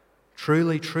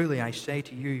 Truly, truly, I say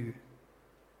to you,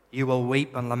 you will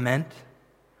weep and lament,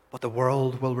 but the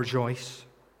world will rejoice.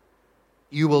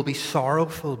 You will be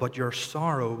sorrowful, but your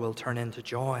sorrow will turn into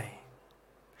joy.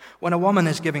 When a woman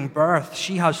is giving birth,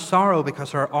 she has sorrow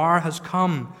because her hour has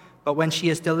come, but when she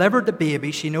has delivered the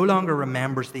baby, she no longer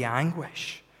remembers the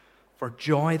anguish for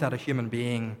joy that a human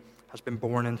being has been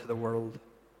born into the world.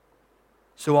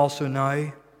 So also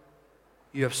now,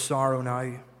 you have sorrow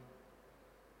now,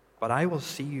 but I will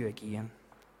see you again,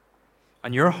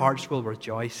 and your hearts will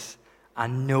rejoice,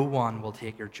 and no one will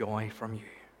take your joy from you."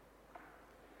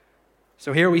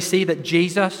 So here we see that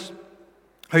Jesus,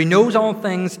 who knows all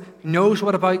things, knows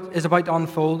what is about to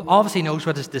unfold, obviously knows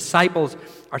what his disciples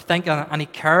are thinking, and he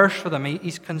cares for them.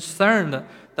 He's concerned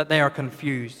that they are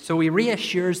confused. So he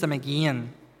reassures them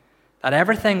again that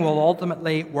everything will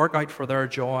ultimately work out for their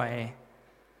joy.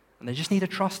 And they just need to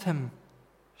trust him.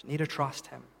 Just need to trust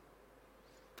him.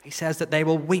 He says that they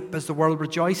will weep as the world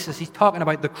rejoices. He's talking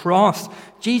about the cross.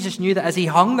 Jesus knew that as he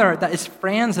hung there, that his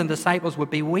friends and disciples would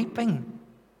be weeping.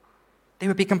 They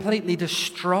would be completely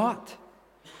distraught.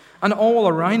 And all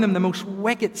around them, the most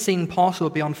wicked scene possible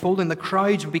would be unfolding. The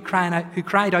crowds would be crying out, who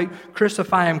cried out,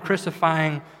 "Crucify him, crucify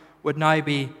him," would now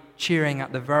be cheering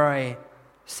at the very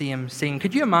same scene.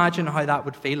 Could you imagine how that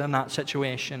would feel in that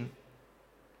situation?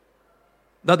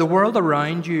 That the world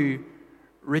around you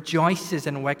rejoices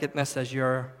in wickedness as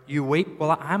you weep?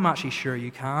 Well, I'm actually sure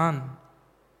you can.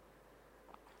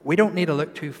 We don't need to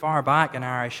look too far back in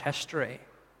Irish history.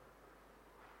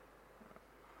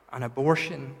 An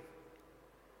abortion.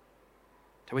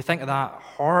 Do we think of that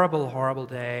horrible, horrible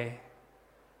day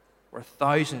where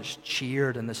thousands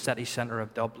cheered in the city centre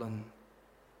of Dublin?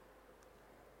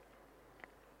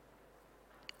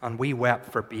 And we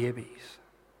wept for babies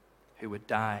who would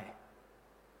die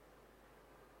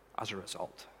as a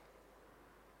result.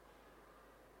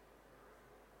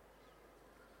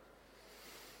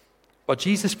 But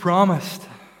Jesus promised.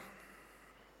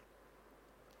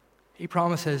 He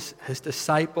promises his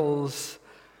disciples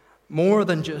more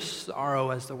than just sorrow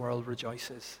as the world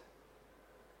rejoices.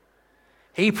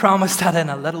 He promised that in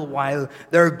a little while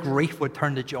their grief would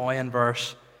turn to joy in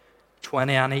verse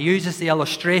 20. And he uses the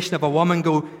illustration of a woman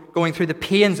going through the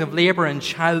pains of labor and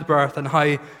childbirth, and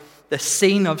how the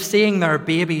scene of seeing their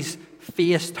baby's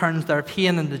face turns their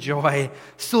pain into joy.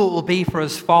 So it will be for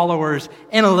his followers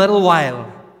in a little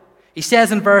while. He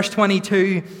says in verse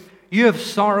 22, "You have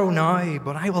sorrow now,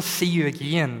 but I will see you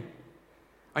again.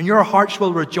 and your hearts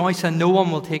will rejoice, and no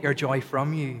one will take your joy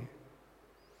from you.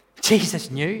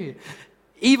 Jesus knew.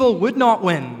 Evil would not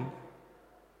win.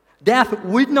 Death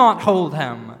would not hold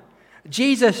him.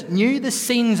 Jesus knew the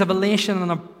scenes of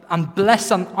elation and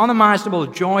bliss and unimaginable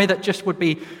joy that just would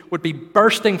be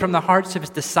bursting from the hearts of his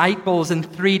disciples in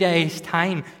 3 days'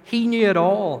 time. He knew it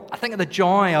all. I think of the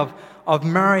joy of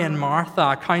Mary and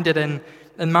Martha counted in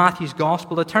Matthew's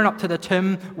Gospel. They turn up to the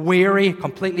tomb weary,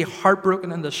 completely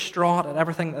heartbroken and distraught at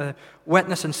everything they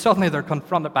witness, and suddenly they're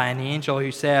confronted by an angel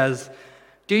who says,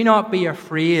 "Do not be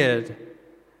afraid.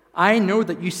 I know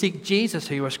that you seek Jesus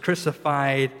who was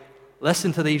crucified.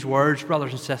 Listen to these words,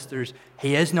 brothers and sisters.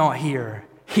 He is not here.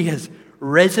 He is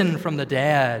risen from the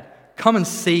dead. Come and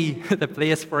see the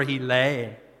place where he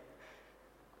lay."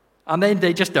 And then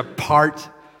they just depart.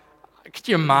 Could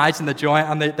you imagine the joy?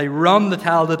 And they run to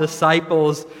tell the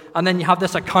disciples. And then you have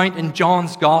this account in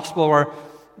John's Gospel where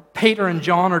Peter and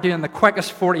John are doing the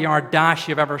quickest 40-yard dash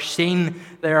you've ever seen.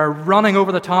 They are running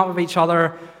over the top of each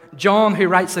other. John, who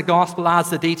writes the Gospel, adds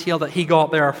the detail that he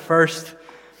got there first.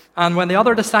 And when the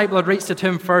other disciple had reached the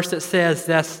tomb first, it says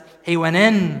this: he went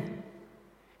in,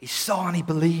 he saw and he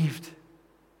believed.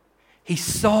 He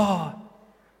saw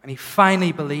and he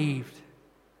finally believed.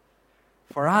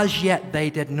 For as yet they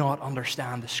did not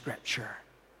understand the Scripture,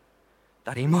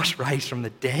 that he must rise from the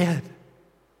dead.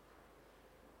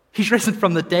 He's risen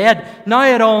from the dead. Now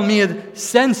it all made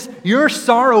sense. Your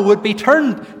sorrow would be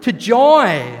turned to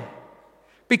joy,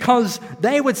 because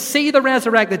they would see the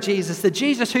resurrected Jesus, the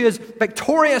Jesus who is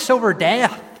victorious over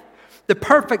death, the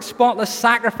perfect, spotless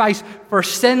sacrifice for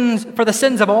the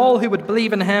sins of all who would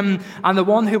believe in him, and the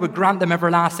one who would grant them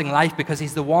everlasting life, because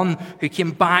he's the one who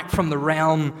came back from the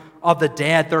realm of the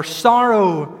dead. Their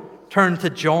sorrow turned to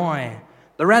joy.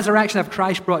 The resurrection of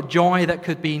Christ brought joy that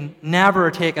could be never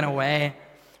taken away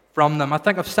from them. I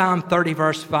think of Psalm 30,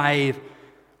 verse 5.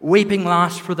 Weeping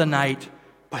lasts for the night,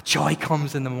 but joy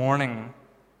comes in the morning.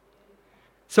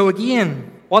 So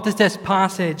again, what does this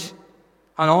passage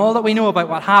and all that we know about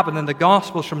what happened in the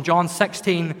Gospels from John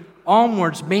 16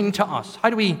 onwards mean to us? How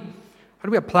do we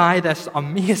apply this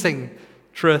amazing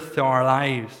truth to our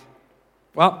lives?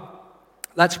 Well,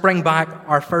 let's bring back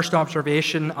our first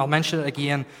observation. I'll mention it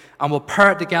again, and we'll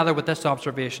pair it together with this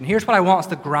observation. Here's what I want us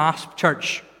to grasp,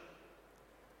 church.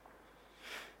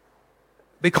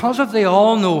 Because of the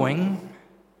all-knowing,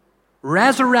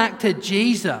 resurrected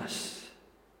Jesus,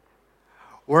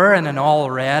 we're in an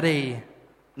already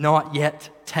not yet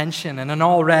tension, in an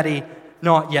already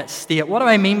not yet state. What do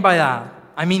I mean by that?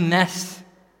 I mean this.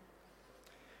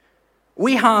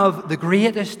 We have the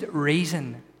greatest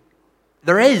reason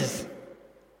there is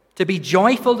to be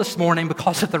joyful this morning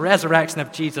because of the resurrection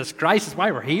of Jesus Christ. Is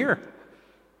why we're here.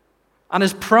 And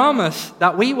his promise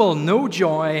that we will know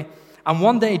joy and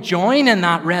one day join in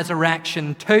that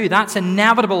resurrection too. That's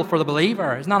inevitable for the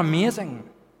believer. Isn't that amazing?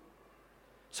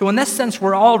 So in this sense,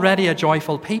 we're already a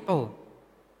joyful people.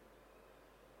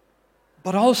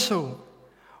 But also,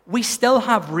 we still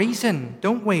have reason,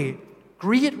 don't we?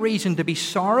 Great reason to be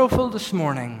sorrowful this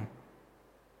morning.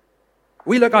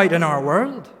 We look out in our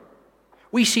world.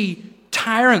 We see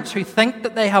tyrants who think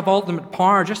that they have ultimate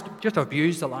power just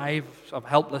abuse the lives of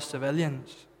helpless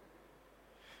civilians.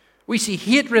 We see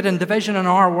hatred and division in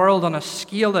our world on a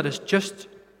scale that is just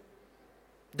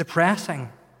depressing.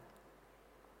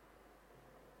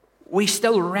 We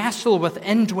still wrestle with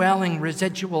indwelling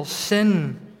residual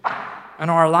sin in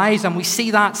our lives, and we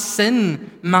see that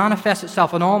sin manifest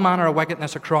itself in all manner of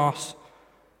wickedness across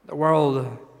the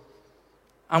world.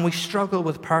 And we struggle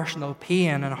with personal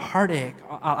pain and heartache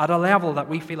at a level that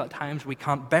we feel at times we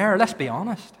can't bear. Let's be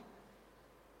honest.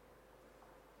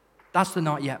 That's the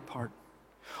not yet part.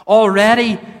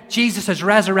 Already, Jesus is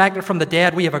resurrected from the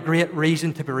dead. We have a great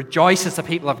reason to rejoice as the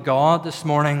people of God this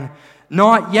morning.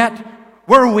 Not yet.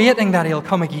 We're waiting that he'll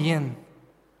come again,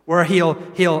 where he'll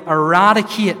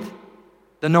eradicate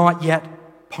the not yet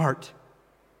part.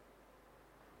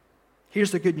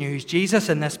 Here's the good news. Jesus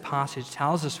in this passage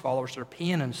tells his followers their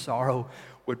pain and sorrow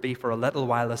would be for a little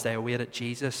while as they awaited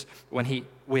Jesus, when he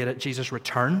waited Jesus'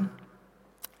 return,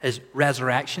 his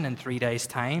resurrection in 3 days'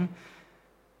 time.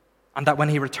 And that when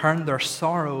he returned, their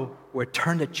sorrow would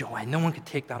turn to joy. No one could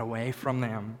take that away from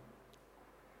them.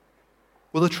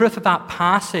 Well, the truth of that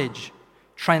passage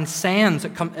transcends.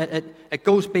 It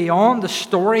goes beyond the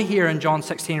story here in John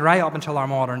 16 right up until our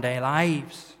modern day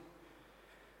lives.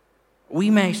 We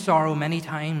may sorrow many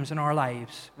times in our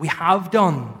lives. We have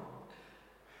done.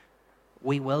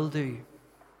 We will do.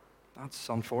 That's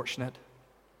unfortunate,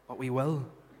 but we will.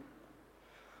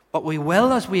 But we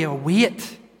will as we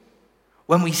await,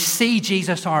 when we see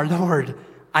Jesus our Lord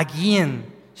again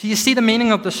So you see the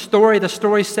meaning of the story. The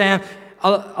story saying,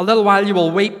 a little while you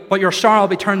will weep, but your sorrow will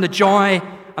be turned to joy.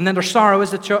 And then their sorrow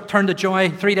is turned to joy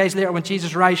 3 days later when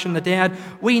Jesus rises from the dead.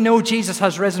 We know Jesus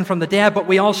has risen from the dead, but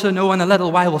we also know in a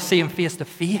little while we'll see him face to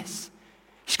face.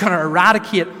 He's going to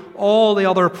eradicate all the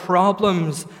other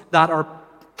problems that are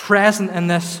present in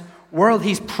this world.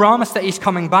 He's promised that he's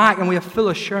coming back, and we have full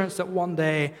assurance that one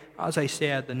day, as I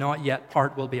said, the not yet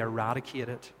part will be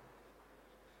eradicated.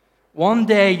 One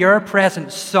day your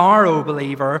present sorrow,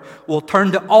 believer, will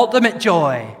turn to ultimate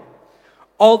joy,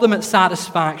 ultimate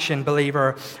satisfaction,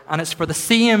 believer, and it's for the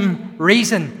same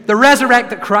reason. The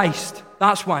resurrected Christ.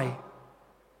 That's why.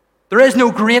 There is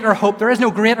no greater hope, there is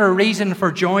no greater reason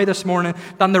for joy this morning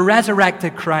than the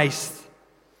resurrected Christ.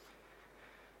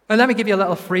 Now let me give you a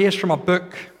little phrase from a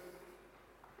book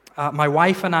my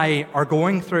wife and I are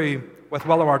going through with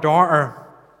Willow, our daughter.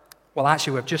 Well,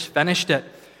 actually, we've just finished it.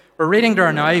 We're reading to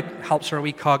her now. Helps her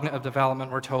wee cognitive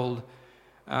development, we're told.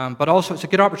 But also, it's a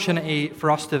good opportunity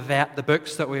for us to vet the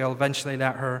books that we'll eventually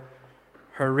let her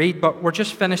read. But we're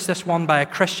just finished this one by a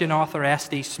Christian author,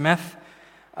 S.D. Smith.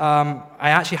 I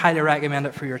actually highly recommend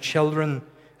it for your children.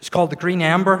 It's called The Green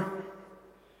Ember.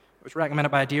 It was recommended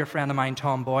by a dear friend of mine,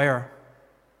 Tom Boyer.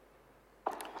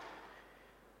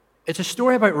 It's a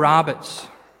story about rabbits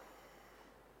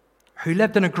who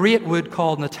lived in a great wood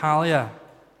called Natalia.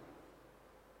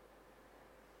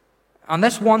 And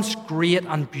this once great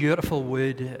and beautiful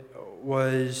wood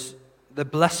was the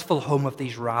blissful home of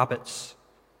these rabbits.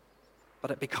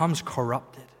 But it becomes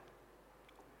corrupted.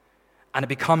 And it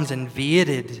becomes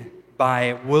invaded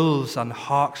by wolves and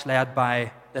hawks led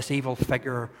by this evil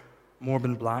figure,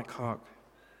 Morben Blackhawk.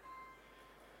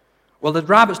 Well, the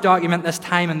rabbits document this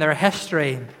time in their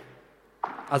history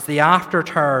as the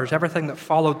after-terrors, everything that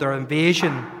followed their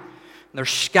invasion. They're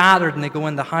scattered and they go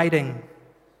into hiding.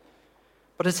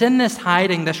 But it's in this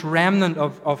hiding, this remnant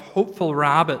of hopeful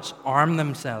rabbits arm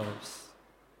themselves.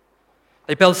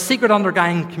 They build secret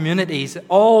underground communities,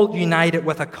 all united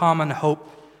with a common hope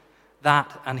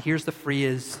that, and here's the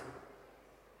phrase,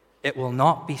 it will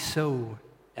not be so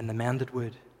in the mended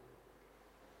wood.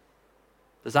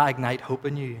 Does that ignite hope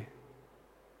in you?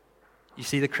 You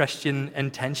see the Christian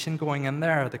intention going in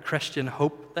there, the Christian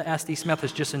hope that S.D. Smith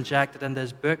has just injected into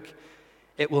his book.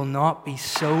 It will not be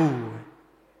so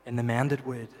in the mended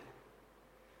wood.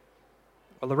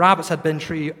 Well, the rabbits had been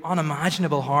through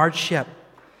unimaginable hardship.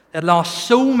 They had lost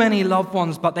so many loved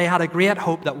ones, but they had a great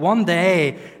hope that one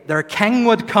day their king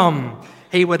would come.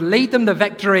 He would lead them to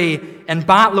victory in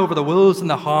battle over the wolves and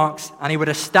the hawks, and he would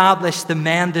establish the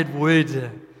mended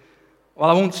wood. Well,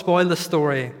 I won't spoil the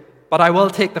story, but I will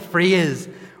take the phrase,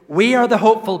 we are the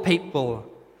hopeful people.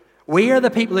 We are the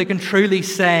people who can truly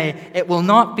say, it will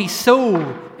not be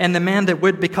so in the mended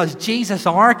wood because Jesus,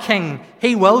 our King,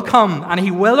 he will come and he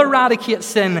will eradicate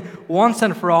sin once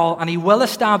and for all, and he will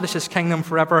establish his kingdom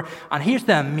forever. And here's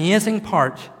the amazing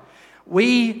part.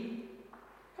 We,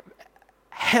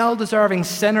 hell-deserving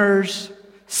sinners,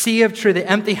 saved through the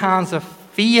empty hands of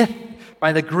faith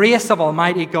by the grace of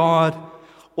Almighty God,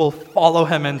 will follow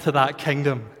him into that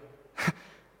kingdom.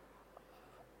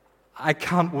 I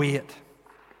can't wait.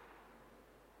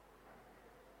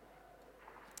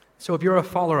 So if you're a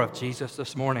follower of Jesus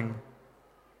this morning,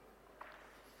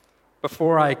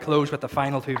 before I close with the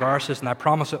final two verses, and I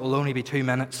promise it will only be 2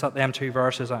 minutes at them 2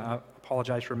 verses, I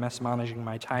apologize for mismanaging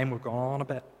my time. We've gone on a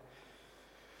bit.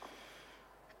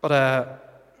 But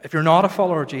if you're not a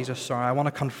follower of Jesus, I want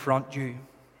to confront you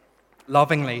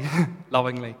lovingly,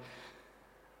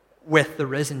 with the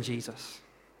risen Jesus.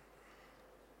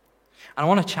 And I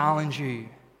want to challenge you.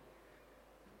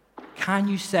 Can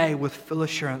you say with full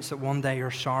assurance that one day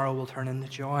your sorrow will turn into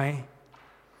joy?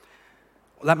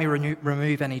 Let me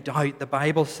remove any doubt. The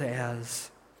Bible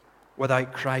says,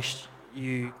 without Christ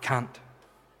you can't.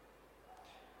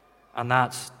 And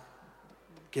that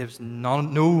gives no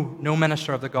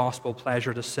minister of the gospel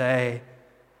pleasure to say,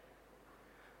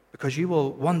 because you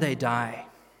will one day die.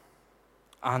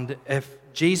 And if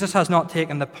Jesus has not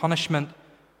taken the punishment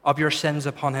of your sins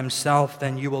upon himself,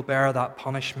 then you will bear that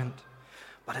punishment.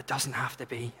 But it doesn't have to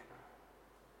be.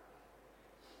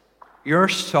 Your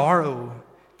sorrow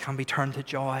can be turned to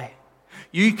joy.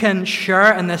 You can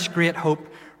share in this great hope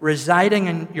residing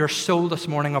in your soul this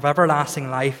morning of everlasting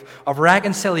life, of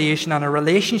reconciliation and a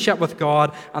relationship with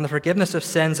God and the forgiveness of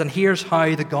sins. And here's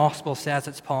how the gospel says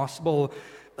it's possible.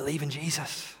 Believe in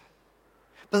Jesus.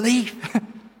 Believe.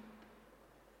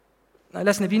 Now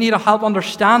listen, if you need help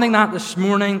understanding that this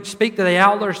morning, speak to the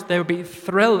elders. They would be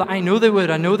thrilled. I know they would.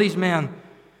 I know these men.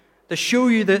 to show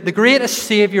you the greatest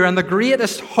Savior and the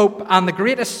greatest hope and the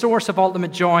greatest source of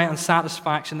ultimate joy and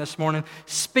satisfaction this morning.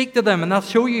 Speak to them and they'll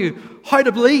show you how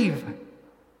to believe.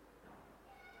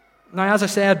 Now, as I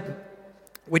said,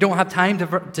 we don't have time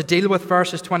to deal with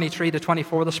verses 23 to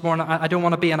 24 this morning. I don't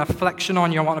want to be an affliction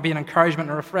on you. I want to be an encouragement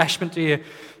and refreshment to you.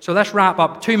 So let's wrap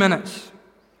up. 2 minutes.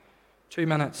 2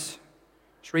 minutes.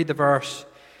 Let's read the verse.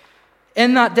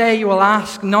 In that day you will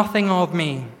ask nothing of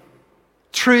me.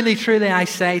 Truly, truly, I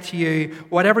say to you,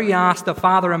 whatever you ask the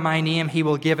Father in my name, he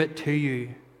will give it to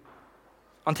you.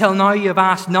 Until now you have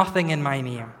asked nothing in my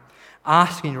name.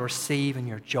 Ask and you receive, and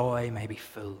your joy may be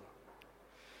full.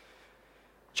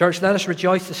 Church, let us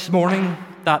rejoice this morning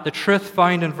that the truth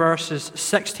found in verses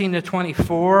 16 to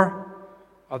 24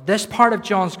 of this part of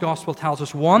John's Gospel tells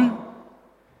us, one,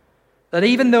 that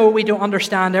even though we don't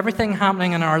understand everything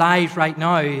happening in our lives right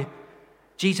now,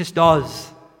 Jesus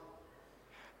does.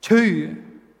 2,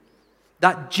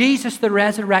 that Jesus, the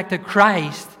resurrected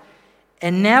Christ,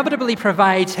 inevitably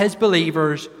provides his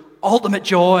believers ultimate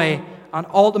joy and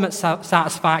ultimate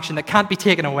satisfaction that can't be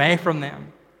taken away from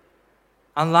them.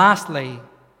 And lastly,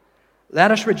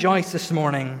 let us rejoice this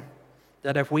morning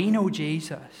that if we know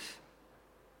Jesus,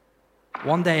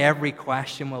 one day every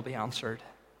question will be answered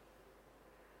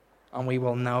and we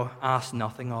will now ask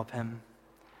nothing of him.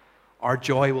 Our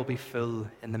joy will be full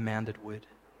in the mended wood.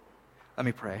 Let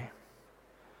me pray.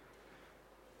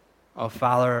 Oh,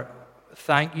 Father,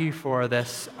 thank you for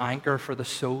this anchor for the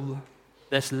soul,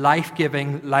 this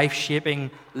life-giving,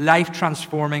 life-shaping,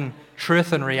 life-transforming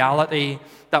truth and reality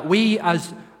that we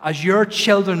as your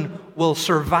children will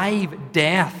survive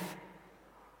death,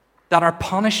 that our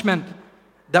punishment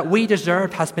that we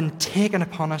deserved has been taken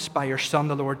upon us by your Son,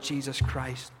 the Lord Jesus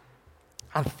Christ.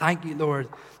 And thank you, Lord,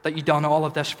 that you've done all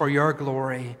of this for your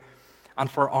glory and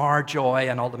for our joy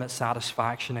and ultimate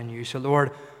satisfaction in you. So,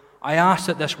 Lord, I ask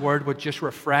that this word would just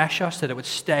refresh us, that it would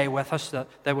stay with us, that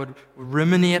it would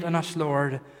ruminate in us,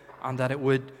 Lord, and that it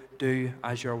would do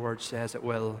as your word says it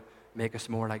will, make us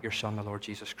more like your Son, the Lord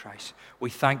Jesus Christ. We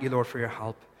thank you, Lord, for your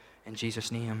help. In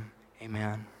Jesus' name,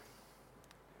 amen.